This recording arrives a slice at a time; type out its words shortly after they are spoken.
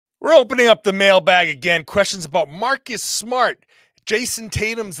We're opening up the mailbag again. Questions about Marcus Smart, Jayson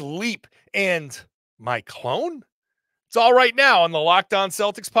Tatum's leap, and my clone? It's all right now on the Locked On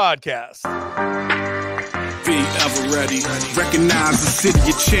Celtics podcast. Be ever ready. Recognize the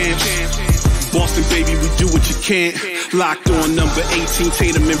city of champs. Boston, baby, we do what you can't. Locked on number 18,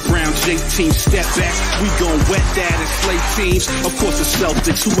 Tatum and Brown, J-team, step back. We gon' wet that and slay teams. Of course the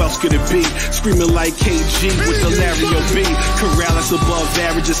Celtics, who else could it be? Screaming like KG with the Larry O.B. Karalis above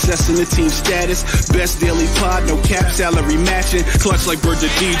average, assessing the team status. Best daily pod, no cap salary matching. Clutch like Bird the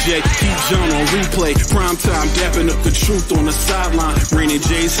DJ, keep John on replay. Prime time, dapping up the truth on the sideline. Raining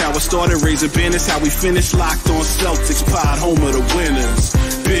J's, how it started, raising banners, how we finished. Locked on Celtics pod, home of the winners.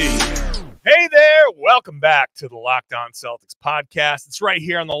 B. Hey there, welcome back to the Locked On Celtics podcast. It's right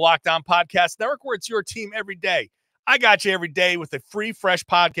here on the Locked On Podcast Network, where it's your team every day. I got you every day with a free, fresh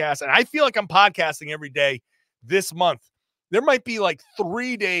podcast, and I feel like I'm podcasting every day this month. There might be like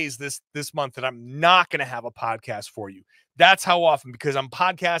 3 days this month that I'm not going to have a podcast for you. That's how often, because I'm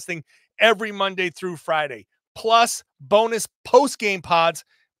podcasting every Monday through Friday, plus bonus post-game pods.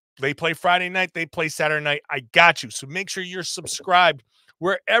 They play Friday night, they play Saturday night. I got you. So make sure you're subscribed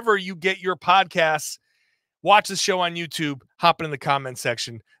wherever you get your podcasts. Watch the show on YouTube. Hop in the comment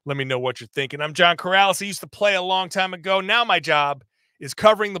section. Let me know what you're thinking. I'm John Karalis. I used to play a long time ago. Now my job is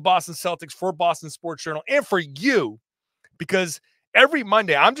covering the Boston Celtics for Boston Sports Journal and for you, because every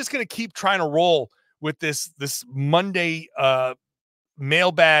Monday I'm just going to keep trying to roll with this Monday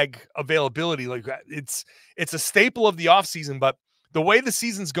mailbag availability. Like it's a staple of the offseason, but the way the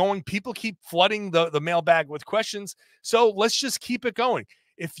season's going, people keep flooding the mailbag with questions. So let's just keep it going.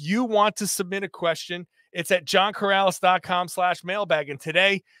 If you want to submit a question, it's at johnkaralis.com/mailbag. And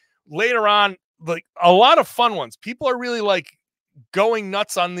today, later on, like a lot of fun ones. People are really like going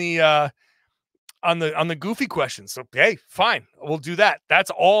nuts on the goofy questions. So hey, fine, we'll do that.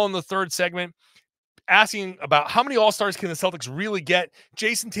 That's all in the third segment. Asking about how many All-Stars can the Celtics really get?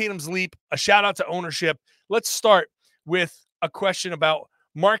 Jayson Tatum's leap, a shout out to ownership. Let's start with a question about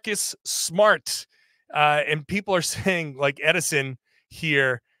Marcus Smart. And people are saying, like Edison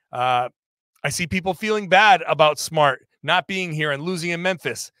here, I see people feeling bad about Smart not being here and losing in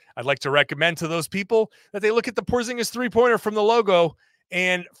Memphis. I'd like to recommend to those people that they look at the Porzingis three-pointer from the logo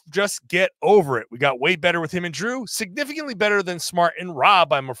and just get over it. We got way better with him and Drew, significantly better than Smart and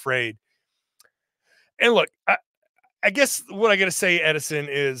Rob, I'm afraid. And look, I guess what I got to say, Edison,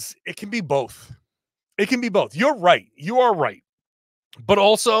 is it can be both. It can be both. You're right. You are right. But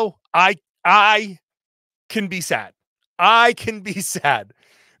also, I can be sad. I can be sad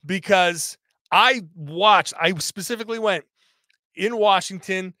because I specifically went in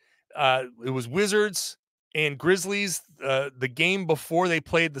Washington. It was Wizards and Grizzlies, the game before they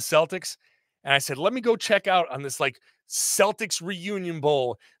played the Celtics. And I said, let me go check out on this like Celtics reunion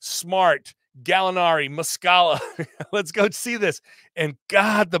bowl. Smart, Gallinari, Muscala. Let's go see this. And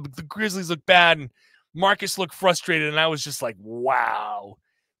God, the Grizzlies look bad. And Marcus looked frustrated, and I was just like, wow,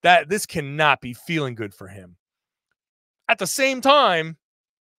 this cannot be feeling good for him. At the same time,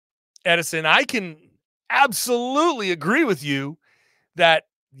 Edison, I can absolutely agree with you that,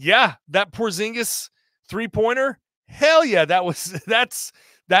 yeah, that Porzingis three-pointer, hell yeah, that's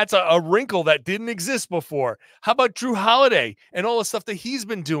a wrinkle that didn't exist before. How about Drew Holiday and all the stuff that he's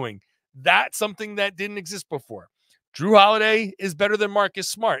been doing? That's something that didn't exist before. Drew Holiday is better than Marcus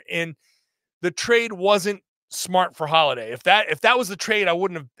Smart, and the trade wasn't smart for Holiday. If that was the trade, I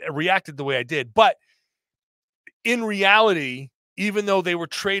wouldn't have reacted the way I did. But in reality, even though they were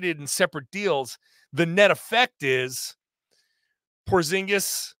traded in separate deals, the net effect is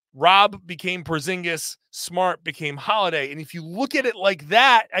Porzingis, Rob became Porzingis, Smart became Holiday. And if you look at it like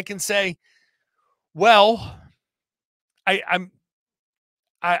that, I can say, well, I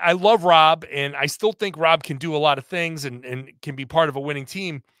love Rob, and I still think Rob can do a lot of things and can be part of a winning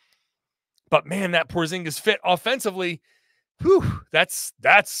team. But man, that Porzingis fit offensively, whew, that's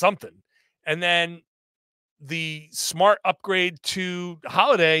something. And then the Smart upgrade to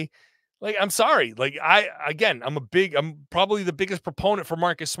Holiday, like, I'm sorry. Like, I'm probably the biggest proponent for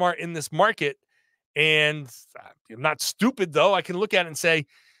Marcus Smart in this market. And I'm not stupid, though. I can look at it and say,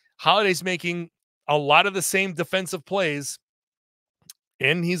 Holiday's making a lot of the same defensive plays,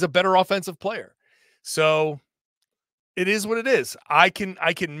 and he's a better offensive player. So it is what it is. I can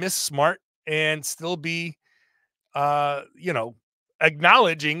miss Smart and still be,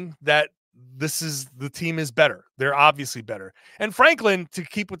 acknowledging that the team is better. They're obviously better. And Franklin, to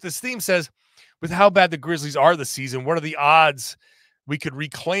keep with this theme, says, with how bad the Grizzlies are this season, what are the odds we could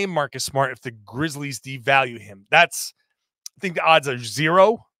reclaim Marcus Smart if the Grizzlies devalue him? I think the odds are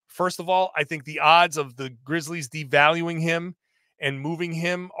 0. First of all, I think the odds of the Grizzlies devaluing him and moving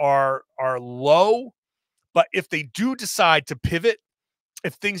him are low. But if they do decide to pivot,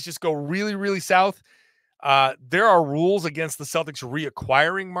 if things just go really, really south, there are rules against the Celtics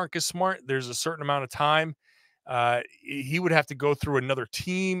reacquiring Marcus Smart. There's a certain amount of time. He would have to go through another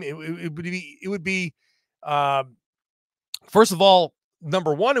team. It would be first of all,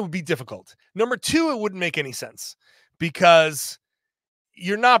 number one, it would be difficult. Number two, it wouldn't make any sense because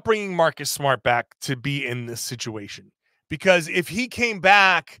you're not bringing Marcus Smart back to be in this situation. Because if he came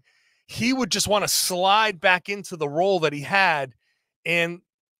back, he would just want to slide back into the role that he had. And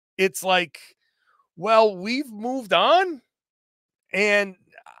it's like, well, we've moved on. And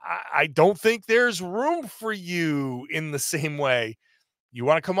I don't think there's room for you in the same way. You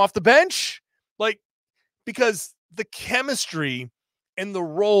want to come off the bench? Like, because the chemistry and the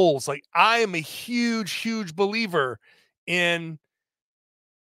roles, like, I am a huge, huge believer in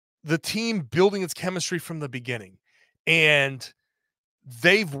the team building its chemistry from the beginning. And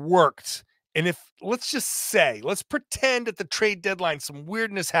they've worked. And if, let's pretend at the trade deadline, some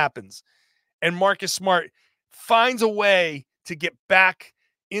weirdness happens and Marcus Smart finds a way to get back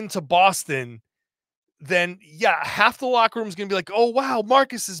into Boston, then yeah, half the locker room is going to be like, oh, wow,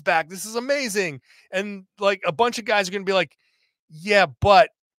 Marcus is back. This is amazing. And like a bunch of guys are going to be like, yeah, but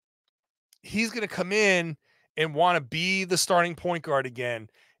he's going to come in and want to be the starting point guard again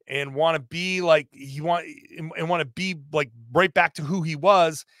and want to be like, want to be like right back to who he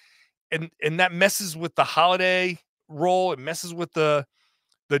was. And that messes with the Holiday role. It messes with the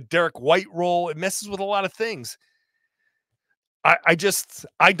Derek White role. It messes with a lot of things. I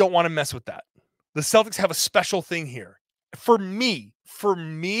don't want to mess with that. The Celtics have a special thing here. For me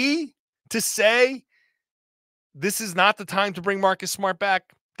to say this is not the time to bring Marcus Smart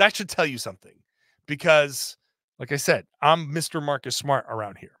back, that should tell you something. Because, like I said, I'm Mr. Marcus Smart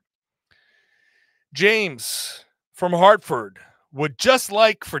around here. James from Hartford would just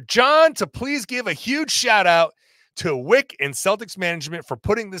like for John to please give a huge shout out to Wick and Celtics management for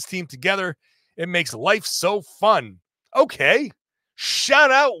putting this team together. It makes life so fun. Okay.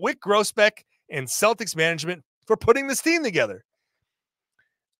 Shout out Wick Grossbeck and Celtics management for putting this team together.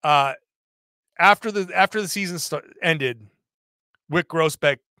 After the season ended, Wick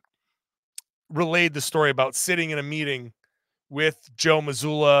Grossbeck relayed the story about sitting in a meeting with Joe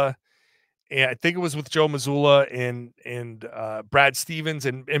Mazzulla, and I think it was with Joe Mazzulla and Brad Stevens,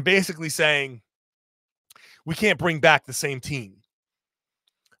 and basically saying, we can't bring back the same team.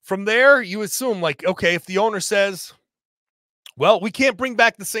 From there, you assume, like, okay, if the owner says, well, we can't bring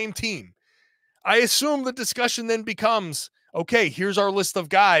back the same team, I assume the discussion then becomes, okay, here's our list of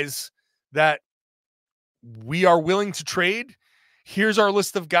guys that we are willing to trade. Here's our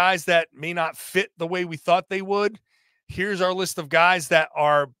list of guys that may not fit the way we thought they would. Here's our list of guys that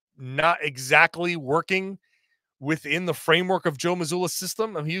are not exactly working within the framework of Joe Mazzulla's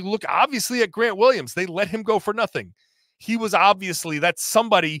system. I mean, you look obviously at Grant Williams. They let him go for nothing. He was obviously, that's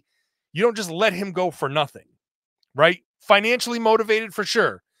somebody, you don't just let him go for nothing, right? Financially motivated for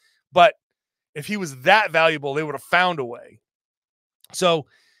sure. But if he was that valuable, they would have found a way. So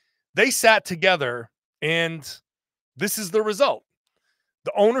they sat together, and this is the result.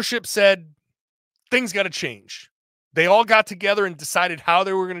 The ownership said, things got to change. They all got together and decided how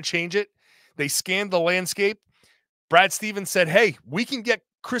they were going to change it. They scanned the landscape. Brad Stevens said, hey, we can get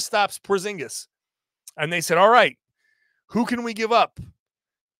Kristaps Porzingis. And they said, all right, who can we give up?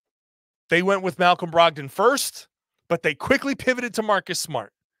 They went with Malcolm Brogdon first, but they quickly pivoted to Marcus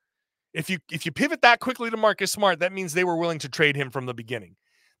Smart. If you pivot that quickly to Marcus Smart, that means they were willing to trade him from the beginning.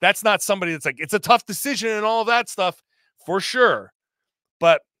 That's not somebody that's like, it's a tough decision and all of that stuff, for sure.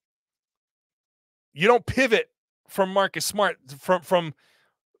 But you don't pivot from Marcus Smart, from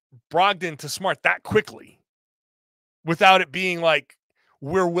Brogdon to Smart that quickly without it being like,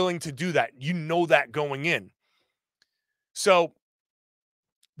 we're willing to do that. You know that going in. So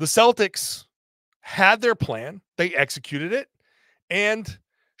the Celtics had their plan. They executed it. And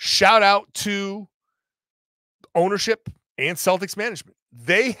shout out to ownership and Celtics management.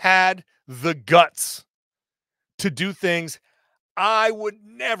 They had the guts to do things I would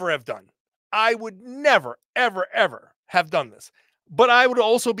never have done. I would never, ever, ever have done this. But I would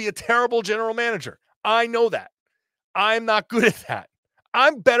also be a terrible general manager. I know that. I'm not good at that.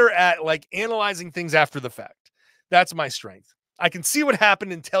 I'm better at like analyzing things after the fact. That's my strength. I can see what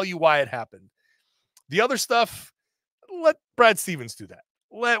happened and tell you why it happened. The other stuff, let Brad Stevens do that.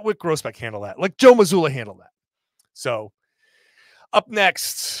 Let Wick Grossbeck handle that. Let Joe Mazzulla handle that. So up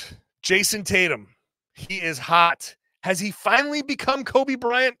next, Jayson Tatum. He is hot. Has he finally become Kobe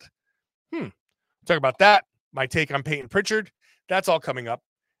Bryant? Talk about that. My take on Peyton Pritchard. That's all coming up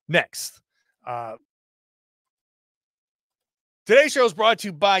next. Today's show is brought to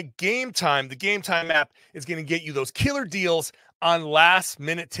you by Gametime. The Gametime app is going to get you those killer deals on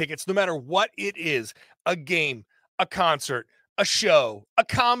last-minute tickets, no matter what it is, a game, a concert, a show, a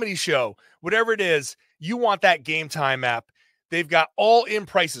comedy show, whatever it is, you want that Gametime app. They've got all-in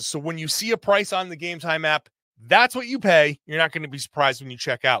prices, so when you see a price on the Gametime app, that's what you pay. You're not going to be surprised when you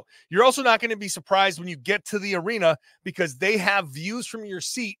check out. You're also not going to be surprised when you get to the arena because they have views from your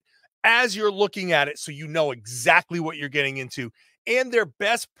seat as you're looking at it, so you know exactly what you're getting into. And their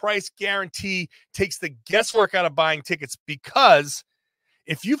best price guarantee takes the guesswork out of buying tickets, because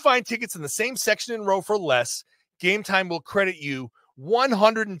if you find tickets in the same section and row for less, Gametime will credit you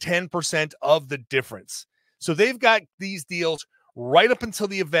 110% of the difference. So they've got these deals right up until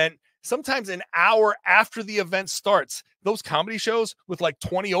the event, sometimes an hour after the event starts. Those comedy shows with like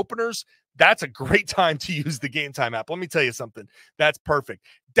 20 openers, that's a great time to use the Gametime app. Let me tell you something. That's perfect.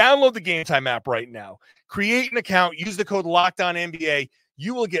 Download the Gametime app right now. Create an account. Use the code LOCKEDONNBA.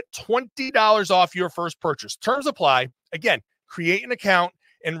 You will get $20 off your first purchase. Terms apply. Again, create an account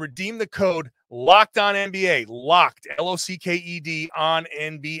and redeem the code LOCKEDONNBA. Locked, LOCKED on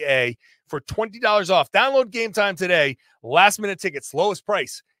NBA for $20 off. Download Gametime today. Last-minute tickets, lowest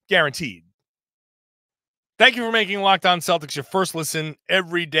price, guaranteed. Thank you for making Locked On Celtics your first listen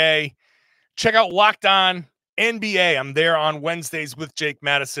every day. Check out Locked On NBA. I'm there on Wednesdays with Jake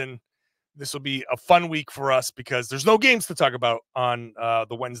Madison. This will be a fun week for us because there's no games to talk about on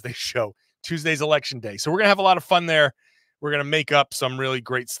the Wednesday show. Tuesday's election day. So we're going to have a lot of fun there. We're going to make up some really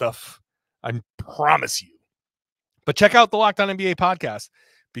great stuff. I promise you. But check out the Locked On NBA podcast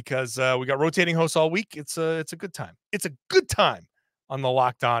because we got rotating hosts all week. It's a good time. It's a good time on the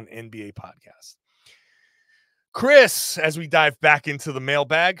Locked On NBA podcast. Chris, as we dive back into the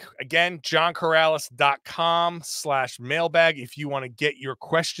mailbag, again, johnkaralis.com/mailbag if you want to get your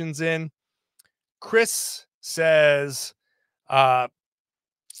questions in. Chris says, in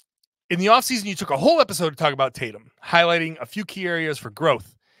the offseason, you took a whole episode to talk about Tatum, highlighting a few key areas for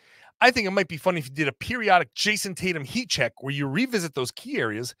growth. I think it might be funny if you did a periodic Jayson Tatum heat check where you revisit those key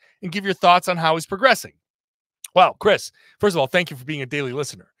areas and give your thoughts on how he's progressing. Well, Chris, first of all, thank you for being a daily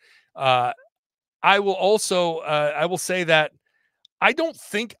listener. I will also, I will say that I don't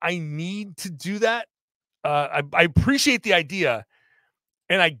think I need to do that. I appreciate the idea,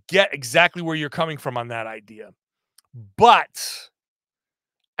 and I get exactly where you're coming from on that idea. But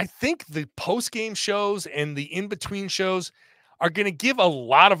I think the post-game shows and the in-between shows are going to give a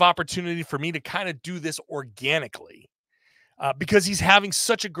lot of opportunity for me to kind of do this organically because he's having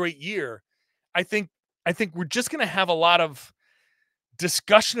such a great year. I think we're just going to have a lot of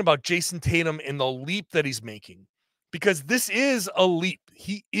discussion about Jayson Tatum and the leap that he's making, because this is a leap.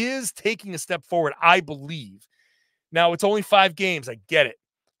 He is taking a step forward, I believe. Now, it's only 5 games. I get it.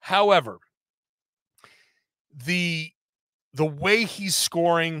 However, the way he's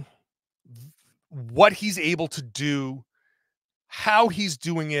scoring, what he's able to do, how he's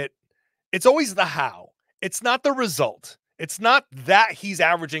doing it, it's always the how. It's not the result. It's not that he's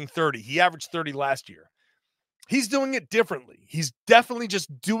averaging 30. He averaged 30 last year. He's doing it differently. He's definitely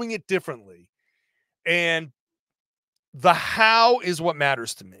just doing it differently. And the how is what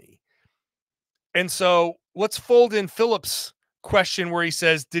matters to me. And so let's fold in Philip's question where he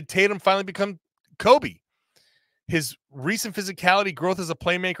says, did Tatum finally become Kobe? His recent physicality, growth as a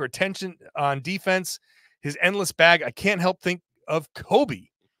playmaker, attention on defense, his endless bag. I can't help think of Kobe.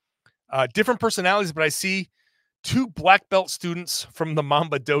 Different personalities, but I see 2 black belt students from the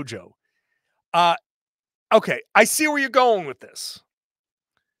Mamba Dojo. Okay, I see where you're going with this.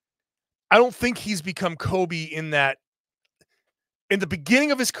 I don't think he's become Kobe in that in the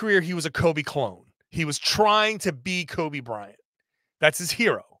beginning of his career, he was a Kobe clone. He was trying to be Kobe Bryant. That's his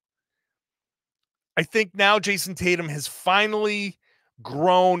hero. I think now Jayson Tatum has finally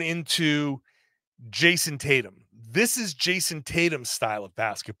grown into Jayson Tatum. This is Jayson Tatum's style of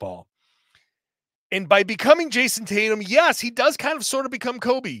basketball. And by becoming Jayson Tatum, yes, he does kind of sort of become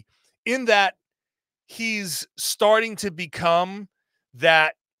Kobe in that he's starting to become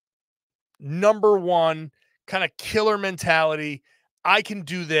that number one kind of killer mentality. I can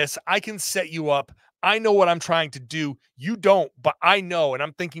do this. I can set you up. I know what I'm trying to do. You don't, but I know, and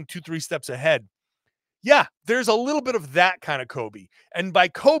I'm thinking 2-3 steps ahead. Yeah, there's a little bit of that kind of Kobe. And by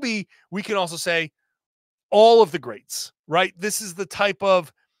Kobe, we can also say all of the greats, right? This is the type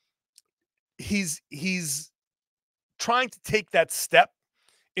of he's trying to take that step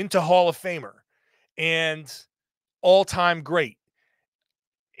into Hall of Famer and all-time great.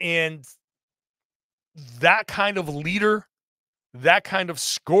 And that kind of leader, that kind of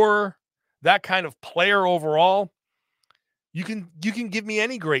scorer, that kind of player overall, you can give me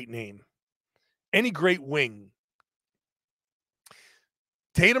any great name, any great wing.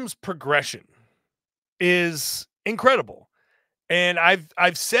 Tatum's progression is incredible. And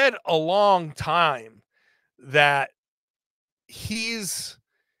I've said a long time that he's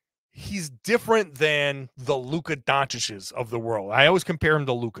different than the Luka Doncic's of the world. I always compare him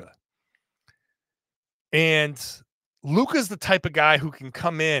to Luka. And Luka's the type of guy who can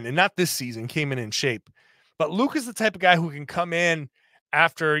come in, and not this season, came in shape, but Luka's the type of guy who can come in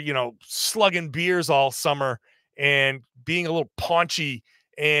after, slugging beers all summer and being a little paunchy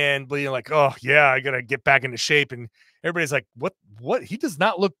and being like, oh, yeah, I got to get back into shape. And everybody's like, what? He does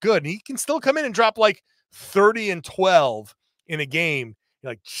not look good. And he can still come in and drop like 30 and 12 in a game.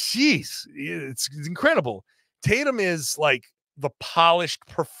 You're like, geez, it's incredible. Tatum is like the polished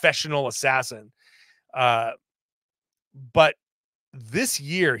professional assassin. But this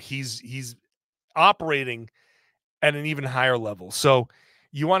year he's operating at an even higher level. So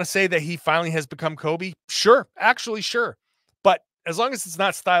you want to say that he finally has become Kobe? Sure. Actually, sure. But as long as it's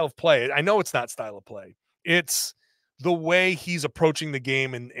not style of play, I know it's not style of play. It's the way he's approaching the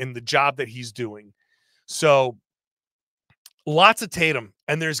game and the job that he's doing. So lots of Tatum,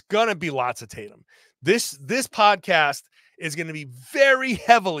 and there's going to be lots of Tatum. This podcast is going to be very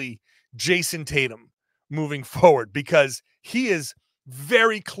heavily Jayson Tatum moving forward, because he is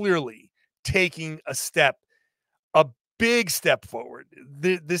very clearly taking a big step forward.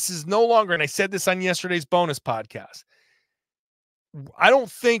 This is no longer, and I said this on yesterday's bonus podcast, I don't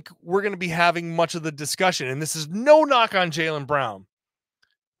think we're going to be having much of the discussion, and this is no knock on Jaylen Brown,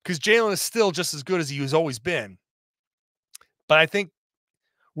 because Jaylen is still just as good as he has always been. But I think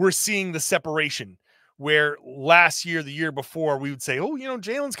we're seeing the separation where last year, the year before, we would say, oh,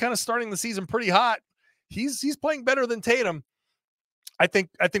 Jaylen's kind of starting the season pretty hot. He's playing better than Tatum. I think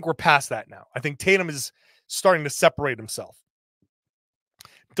we're past that now. I think Tatum is starting to separate himself.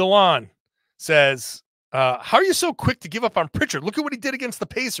 DeLon says, how are you so quick to give up on Pritchard? Look at what he did against the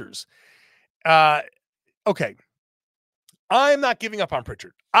Pacers. Okay. I'm not giving up on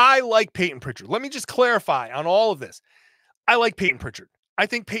Pritchard. I like Peyton Pritchard. Let me just clarify on all of this. I like Peyton Pritchard. I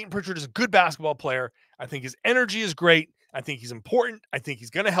think Peyton Pritchard is a good basketball player. I think his energy is great. I think he's important. I think he's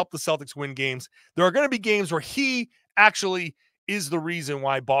going to help the Celtics win games. There are going to be games where he actually is the reason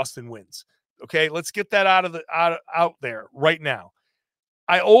why Boston wins. Okay, let's get that out there right now.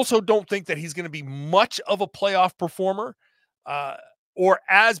 I also don't think that he's going to be much of a playoff performer or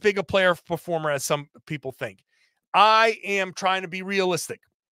as big a playoff performer as some people think. I am trying to be realistic.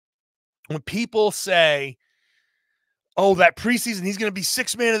 When people say, oh, that preseason, he's going to be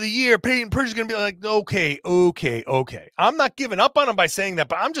sixth man of the year, Peyton Pritchard's going to be like, okay. I'm not giving up on him by saying that,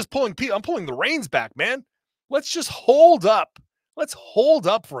 but I'm pulling the reins back, man. Let's just hold up. Let's hold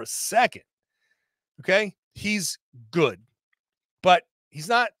up for a second. Okay? He's good, but he's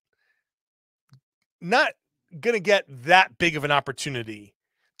not going to get that big of an opportunity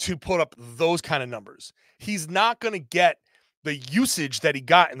to put up those kind of numbers. He's not going to get the usage that he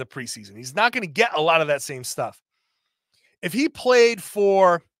got in the preseason. He's not going to get a lot of that same stuff. If he played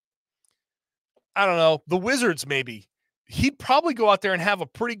for, I don't know, the Wizards maybe, he'd probably go out there and have a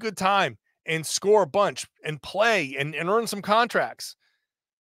pretty good time and score a bunch and play and earn some contracts.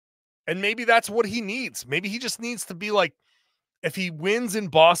 And maybe that's what he needs. Maybe he just needs to be like, if he wins in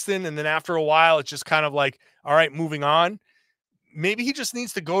Boston and then after a while, it's just kind of like, all right, moving on. Maybe he just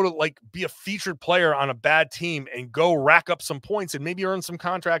needs to go to like be a featured player on a bad team and go rack up some points and maybe earn some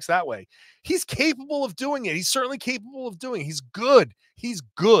contracts that way. He's capable of doing it. He's certainly capable of doing it. He's good. He's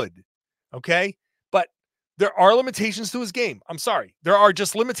good. Okay. But there are limitations to his game. I'm sorry. There are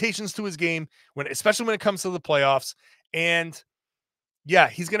just limitations to his game especially when it comes to the playoffs. And yeah,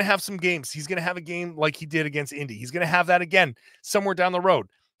 he's going to have some games. He's going to have a game like he did against Indy. He's going to have that again somewhere down the road.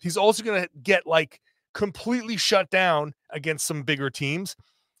 He's also going to get like completely shut down against some bigger teams.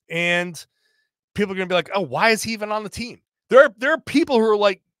 And people are going to be like, oh, why is he even on the team? There are people who are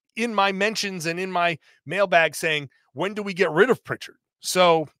like in my mentions and in my mailbag saying, when do we get rid of Pritchard?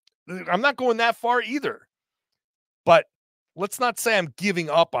 So I'm not going that far either. But let's not say I'm giving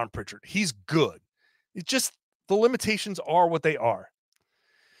up on Pritchard. He's good. It's just the limitations are what they are.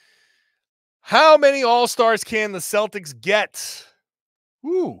 How many All-Stars can the Celtics get?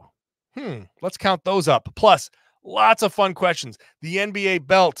 Let's count those up. Plus, lots of fun questions. The NBA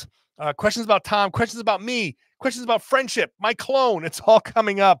belt, questions about Tom, questions about me, questions about friendship, my clone. It's all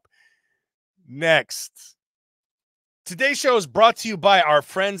coming up next. Today's show is brought to you by our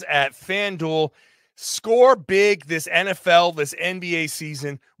friends at FanDuel. Score big this NFL, this NBA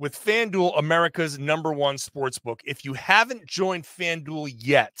season with FanDuel, America's #1 sportsbook. If you haven't joined FanDuel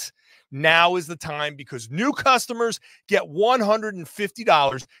yet, now is the time, because new customers get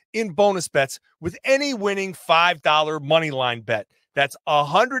 $150 in bonus bets with any winning $5 money line bet. That's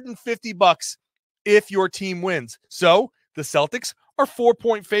 $150 if your team wins. So the Celtics are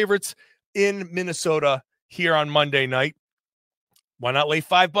 4-point favorites in Minnesota here on Monday night. Why not lay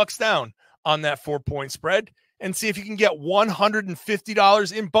 $5 down on that 4-point spread and see if you can get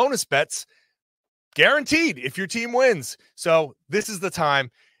 $150 in bonus bets guaranteed if your team wins? So this is the time.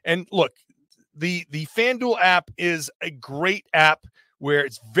 And look, the FanDuel app is a great app where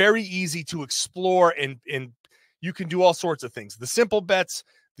it's very easy to explore, and you can do all sorts of things. The simple bets,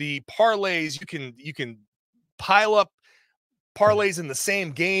 the parlays, you can pile up parlays in the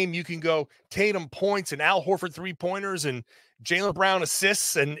same game. You can go Tatum points and Al Horford 3-pointers and Jaylen Brown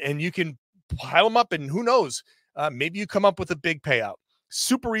assists, and you can pile them up, and who knows, maybe you come up with a big payout.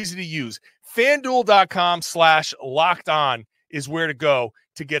 Super easy to use. FanDuel.com/lockedon is where to go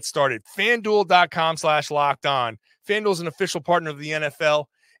to get started. FanDuel.com/lockedon. FanDuel is an official partner of the NFL.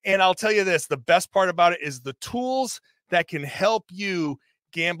 And I'll tell you this, the best part about it is the tools that can help you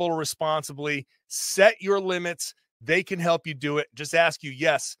gamble responsibly, set your limits. They can help you do it. Just ask you,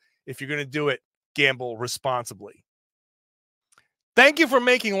 yes, if you're going to do it, gamble responsibly. Thank you for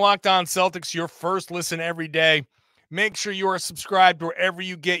making Locked On Celtics your first listen every day. Make sure you are subscribed wherever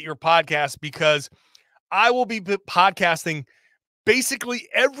you get your podcast, because I will be podcasting basically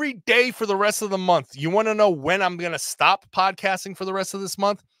every day for the rest of the month. You want to know when I'm going to stop podcasting for the rest of this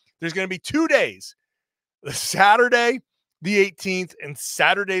month? There's going to be 2 days, Saturday the 18th and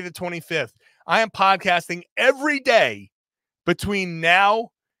Saturday the 25th. I am podcasting every day between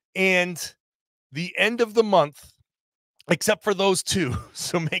now and the end of the month, except for those 2.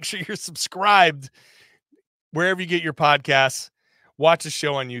 So make sure you're subscribed wherever you get your podcasts. Watch the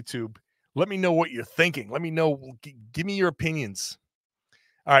show on YouTube. Let me know what you're thinking. Let me know. Give me your opinions.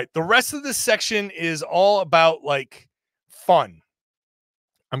 All right. The rest of this section is all about like fun.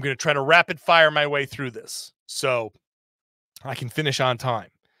 I'm going to try to rapid fire my way through this so I can finish on time.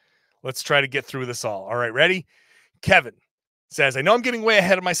 Let's try to get through this all. All right. Ready? Kevin says, I know I'm getting way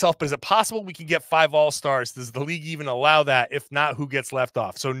ahead of myself, but is it possible we can get 5 All-Stars? Does the league even allow that? If not, who gets left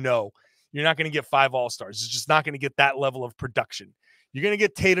off? So no, you're not going to get 5 All-Stars. It's just not going to get that level of production. You're going to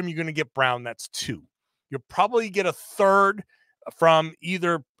get Tatum. You're going to get Brown. That's 2. You'll probably get a third from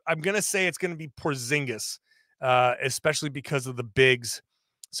either, I'm going to say it's going to be Porzingis, especially because of the bigs.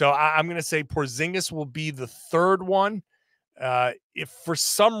 So I'm going to say Porzingis will be the third one. If for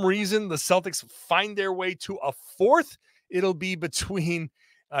some reason the Celtics find their way to a fourth, it'll be between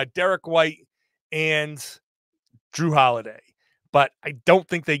Derek White and Drew Holiday. But I don't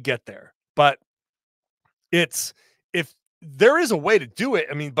think they get there. But if there is a way to do it,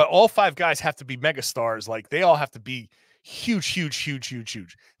 I mean, but all 5 guys have to be megastars. Like they all have to be huge.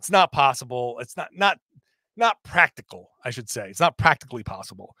 It's not possible. It's not practical, I should say. It's not practically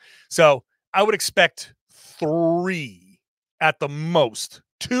possible. So I would expect 3 at the most.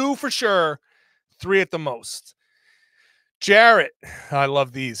 2 for sure. 3 at the most. Jarrett, I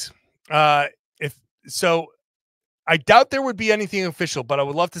love these. I doubt there would be anything official, but I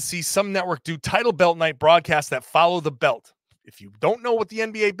would love to see some network do title belt night broadcasts that follow the belt. If you don't know what the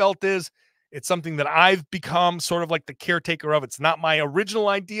NBA belt is, it's something that I've become sort of like the caretaker of. It's not my original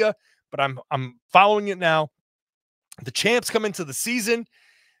idea, but I'm following it now. The champs come into the season.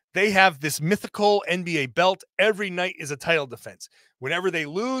 They have this mythical NBA belt. Every night is a title defense. Whenever they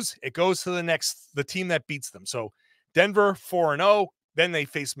lose, it goes to the team that beats them. So Denver 4-0. Then they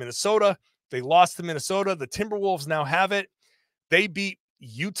face Minnesota. They lost to Minnesota. The Timberwolves now have it. They beat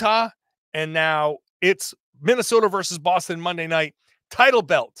Utah, and now it's Minnesota versus Boston Monday night. Title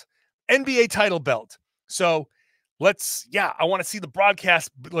belt, NBA title belt. So I want to see the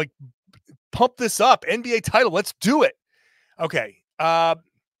broadcast like pump this up. NBA title, let's do it. Okay.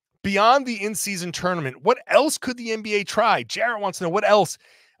 Beyond the in-season tournament, what else could the NBA try? Jarrett wants to know what else.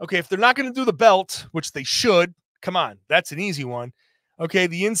 Okay, if they're not going to do the belt, which they should, come on, that's an easy one. Okay,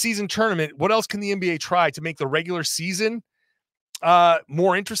 the in-season tournament, what else can the NBA try to make the regular season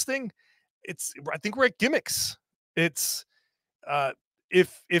more interesting? I think we're at gimmicks. It's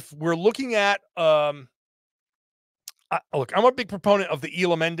if we're looking at look, I'm a big proponent of the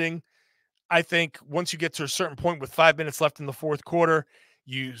Elam ending. I think once you get to a certain point with 5 minutes left in the fourth quarter,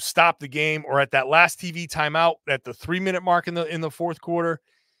 you stop the game, or at that last TV timeout at the 3-minute mark in the fourth quarter,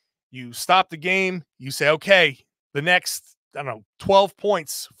 you stop the game. You say, okay, the next 12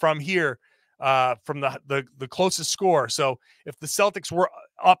 points from here, from the closest score. So if the Celtics were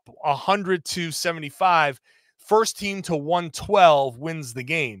up 100-75, first team to 112 wins the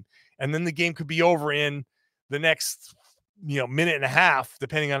game. And then the game could be over in the next, minute and a half,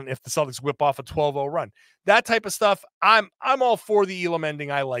 depending on if the Celtics whip off a 12-0 run. That type of stuff, I'm all for the Elam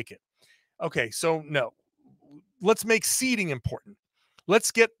ending. I like it. Okay, so no. Let's make seeding important. let's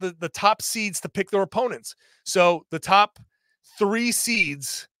get the top seeds to pick their opponents. So the top 3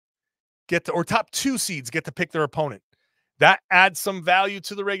 seeds or top 2 seeds get to pick their opponent. That adds some value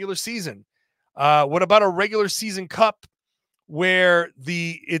to the regular season. What about a regular season cup where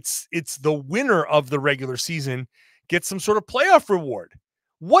it's the winner of the regular season gets some sort of playoff reward?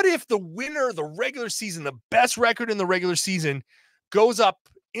 What if the winner of the regular season, the best record in the regular season, goes up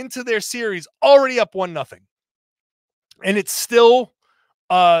into their series already up 1-0, and it's still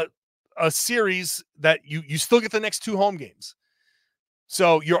a series that you still get the next 2 home games?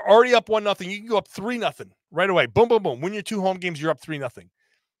 So you're already up 1-0. You can go up 3-0 right away. Boom, boom, boom. Win your 2 home games, you're up 3-0.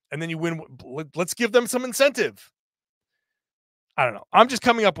 And then you win. Let's give them some incentive. I don't know. I'm just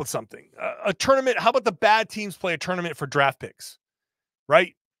coming up with something. A tournament. How about the bad teams play a tournament for draft picks?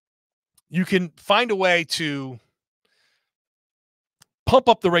 Right? You can find a way to pump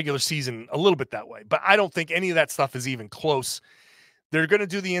up the regular season a little bit that way. But I don't think any of that stuff is even close. They're going to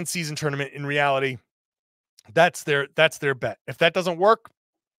do the in-season tournament. In reality, that's their bet. If that doesn't work,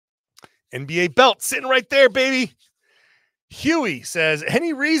 NBA belt sitting right there, baby. Huey says,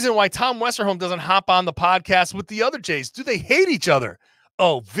 any reason why Tom Westerholm doesn't hop on the podcast with the other Jays? Do they hate each other?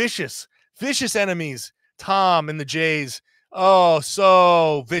 Oh, vicious enemies. Tom and the Jays. Oh,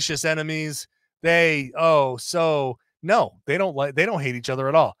 so vicious enemies. No, they don't hate each other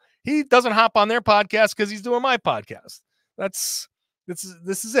at all. He doesn't hop on their podcast because he's doing my podcast. This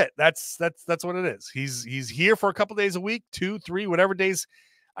is it. That's what it is. He's here for a couple days a week, 2, 3, whatever days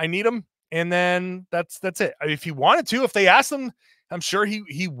I need him. And then that's it. I mean, if he wanted to, if they asked him, I'm sure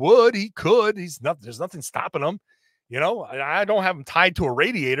he would, he could. There's nothing stopping him. You know, I don't have him tied to a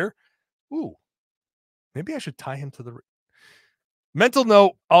radiator. Ooh, maybe I should tie him to the mental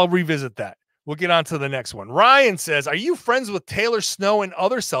note. I'll revisit that. We'll get on to the next one. Ryan says, are you friends with Taylor Snow and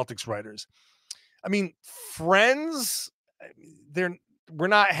other Celtics writers? I mean, friends, we're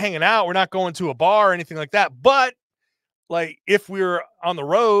not hanging out. We're not going to a bar or anything like that. But like, if we're on the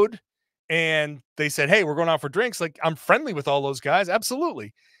road and they said, hey, we're going out for drinks, like, I'm friendly with all those guys.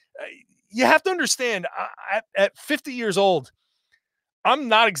 Absolutely. You have to understand, at 50 years old, I'm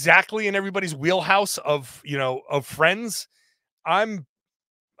not exactly in everybody's wheelhouse of friends. I'm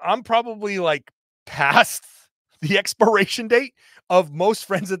probably like past the expiration date of most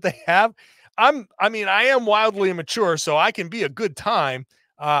friends that they have. I am wildly immature, so I can be a good time.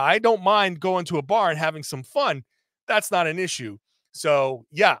 I don't mind going to a bar and having some fun. That's not an issue. So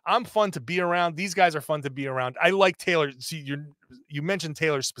yeah, I'm fun to be around. These guys are fun to be around. I like Taylor. See, you mentioned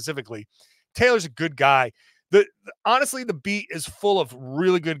Taylor specifically. Taylor's a good guy. Honestly, the beat is full of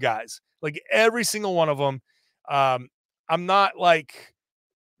really good guys. Like every single one of them. I'm not like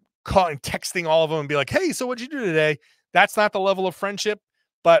calling, texting all of them and be like, hey, so what'd you do today? That's not the level of friendship,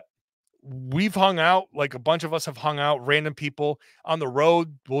 but we've hung out. Like a bunch of us have hung out, random people on the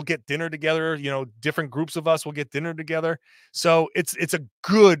road. We'll get dinner together. Different groups of us will get dinner together. So it's a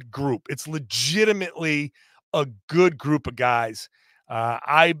good group. It's legitimately a good group of guys.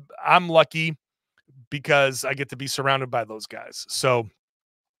 I'm lucky because I get to be surrounded by those guys. So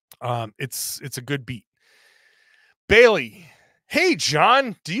it's a good beat. Bailey, hey,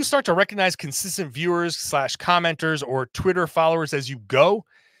 John, do you start to recognize consistent viewers / commenters or Twitter followers as you go?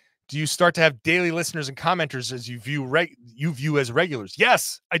 Do you start to have daily listeners and commenters as you view as regulars?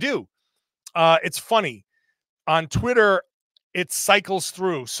 Yes, I do. It's funny. On Twitter, it cycles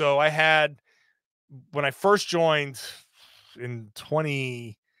through. So I had, when I first joined in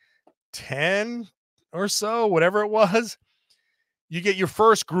 2010 or so, whatever it was, you get your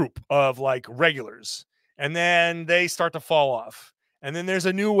first group of like regulars, and then they start to fall off. And then there's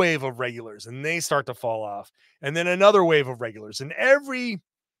a new wave of regulars, and they start to fall off. And then another wave of regulars. And every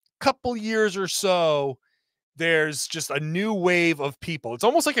couple years or so, there's just a new wave of people. It's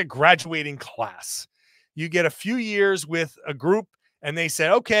almost like a graduating class. You get a few years with a group, and they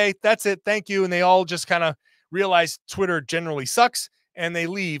said, okay, that's it. Thank you. And they all just kind of realize Twitter generally sucks, and they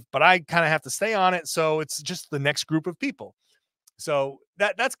leave. But I kind of have to stay on it. So it's just the next group of people. So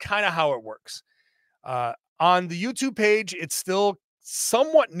that's kind of how it works. On the YouTube page, it's still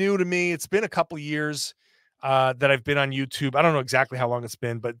somewhat new to me. It's been a couple years that I've been on YouTube. I don't know exactly how long it's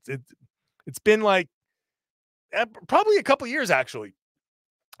been, but it's been like probably a couple years actually.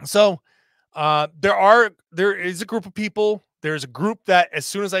 So there is a group of people. There's a group that as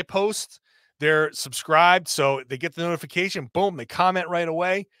soon as I post, they're subscribed, so they get the notification. Boom, they comment right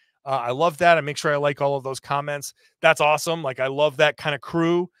away. I love that. I make sure I like all of those comments. That's awesome. Like I love that kind of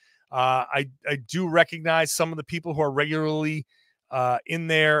crew. I do recognize some of the people who are regularly in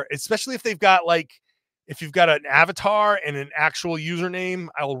there, especially if they've got if you've got an avatar and an actual username,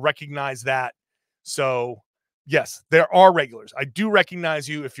 I'll recognize that. So yes, there are regulars. I do recognize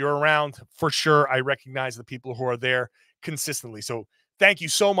you. If you're around, for sure, I recognize the people who are there consistently. So thank you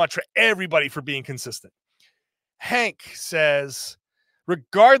so much for everybody for being consistent. Hank says,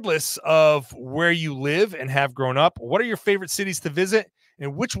 regardless of where you live and have grown up, what are your favorite cities to visit,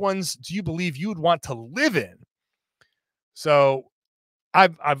 and which ones do you believe you would want to live in? So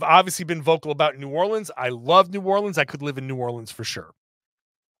I've obviously been vocal about New Orleans. I love New Orleans. I could live in New Orleans for sure.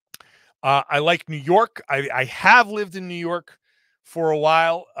 I like New York. I have lived in New York for a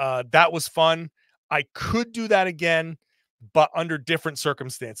while. That was fun. I could do that again, but under different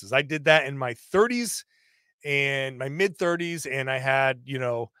circumstances. I did that in my 30s and my mid 30s. And I had,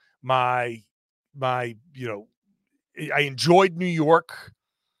 I enjoyed New York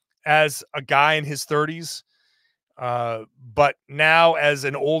as a guy in his 30s. But now as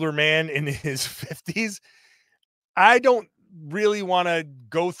an older man in his 50s, I don't really want to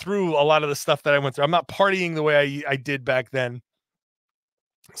go through a lot of the stuff that I went through. I'm not partying the way I did back then.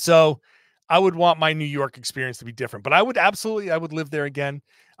 So I would want my New York experience to be different, but I would live there again.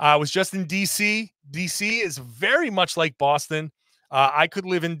 I was just in DC. DC is very much like Boston. I could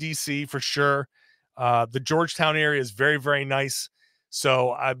live in DC for sure. The Georgetown area is very, very nice.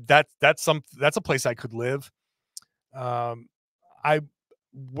 So that's a place I could live.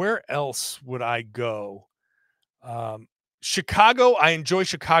 Where else would I go? Chicago. I enjoy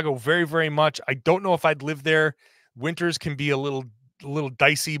Chicago very, very much. I don't know if I'd live there. Winters can be a little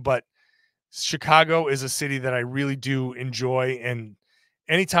dicey, but Chicago is a city that I really do enjoy. And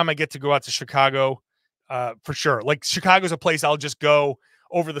anytime I get to go out to Chicago, for sure, like Chicago's a place I'll just go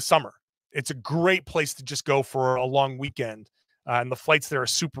over the summer. It's a great place to just go for a long weekend. And the flights there are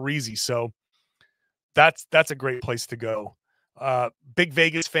super easy. So that's a great place to go. Big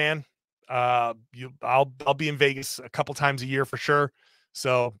Vegas fan. I'll be in Vegas a couple times a year for sure.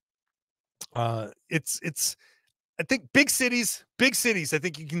 So it's I think big cities, I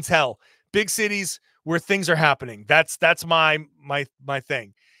think you can tell big cities where things are happening. That's my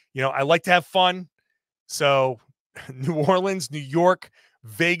thing. I like to have fun. So New Orleans, New York,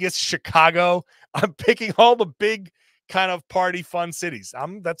 Vegas, Chicago, I'm picking all the big kind of party fun cities.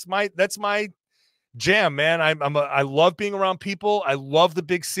 That's my jam, man. I love being around people. I love the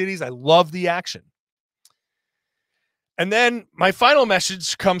big cities. I love the action. And then my final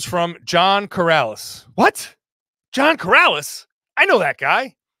message comes from John Karalis. What? John Karalis? I know that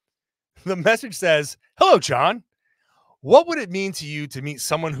guy. The message says, "Hello, John. What would it mean to you to meet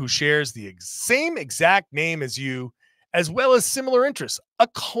someone who shares the same exact name as you, as well as similar interests? A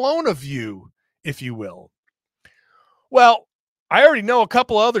clone of you, if you will." Well, I already know a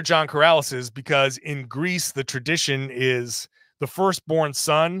couple other John Karalises because in Greece, the tradition is the firstborn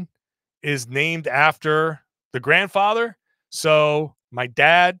son is named after the grandfather. So my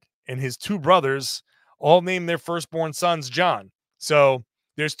dad and his two brothers all named their firstborn sons John. So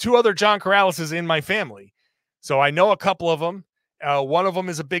there's two other John Karalises in my family. So I know a couple of them. One of them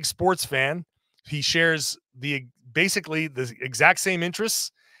is a big sports fan. He shares basically the exact same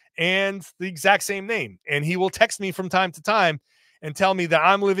interests and the exact same name. And he will text me from time to time and tell me that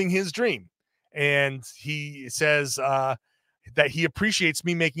I'm living his dream. And he says that he appreciates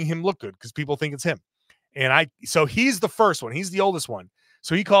me making him look good because people think it's him. And so he's the first one. He's the oldest one.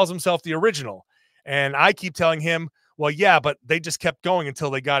 So he calls himself the original. And I keep telling him, well, yeah, but they just kept going until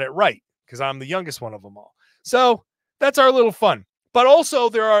they got it right because I'm the youngest one of them all. So that's our little fun. But also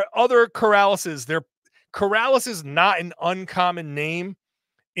there are other Karalises. Karalis is not an uncommon name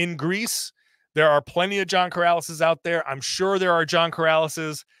in Greece. There are plenty of John Karalises out there. I'm sure there are John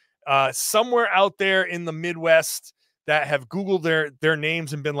Karalises somewhere out there in the Midwest that have Googled their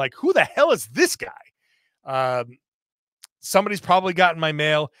names and been like, who the hell is this guy? Somebody's probably gotten my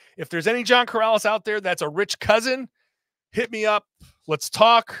mail. If there's any John Karalis out there that's a rich cousin, hit me up. Let's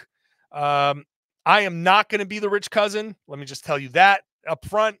talk. I am not going to be the rich cousin. Let me just tell you that up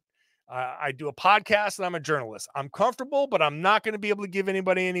front. I do a podcast and I'm a journalist. I'm comfortable, but I'm not going to be able to give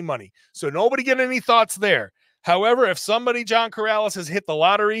anybody any money. So nobody get any thoughts there. However, if somebody, John Karalis, has hit the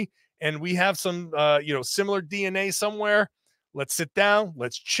lottery and we have some, similar DNA somewhere, let's sit down,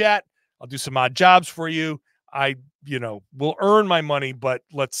 let's chat. I'll do some odd jobs for you. Will earn my money, but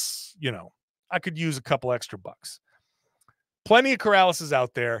I could use a couple extra bucks. Plenty of Karalises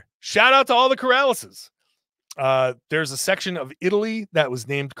out there. Shout out to all the Karalises. There's a section of Italy that was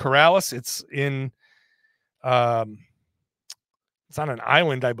named Karalis. It's on an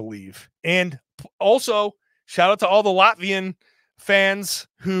island, I believe. And also shout out to all the Latvian fans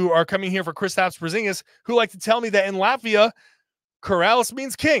who are coming here for Kristaps Porzingis, who like to tell me that in Latvia, Karalis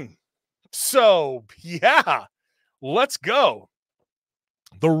means king. So yeah, let's go.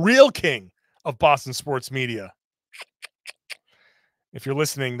 The real king. of Boston sports media. If you're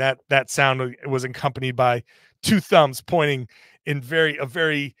listening, that sound was accompanied by two thumbs pointing in a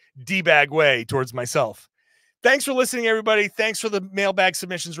very D-bag way towards myself. Thanks for listening, everybody. Thanks for the mailbag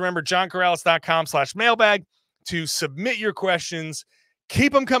submissions. Remember, johnkaralis.com/mailbag to submit your questions.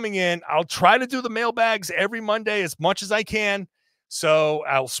 Keep them coming in. I'll try to do the mailbags every Monday as much as I can. So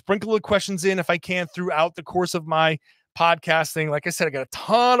I'll sprinkle the questions in if I can throughout the course of my podcasting. Like I said, I got a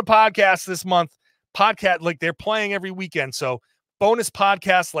ton of podcasts this month. Like they're playing every weekend. So bonus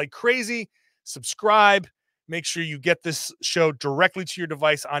podcasts like crazy. Subscribe. Make sure you get this show directly to your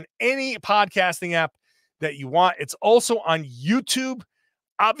device on any podcasting app that you want. It's also on YouTube.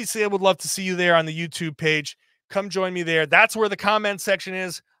 Obviously, I would love to see you there on the YouTube page. Come join me there. That's where the comment section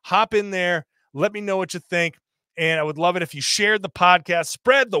is. Hop in there. Let me know what you think. And I would love it if you shared the podcast.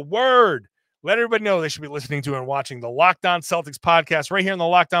 Spread the word. Let everybody know they should be listening to and watching the Locked On Celtics podcast right here on the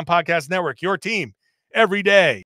Locked On Podcast Network. Your team every day.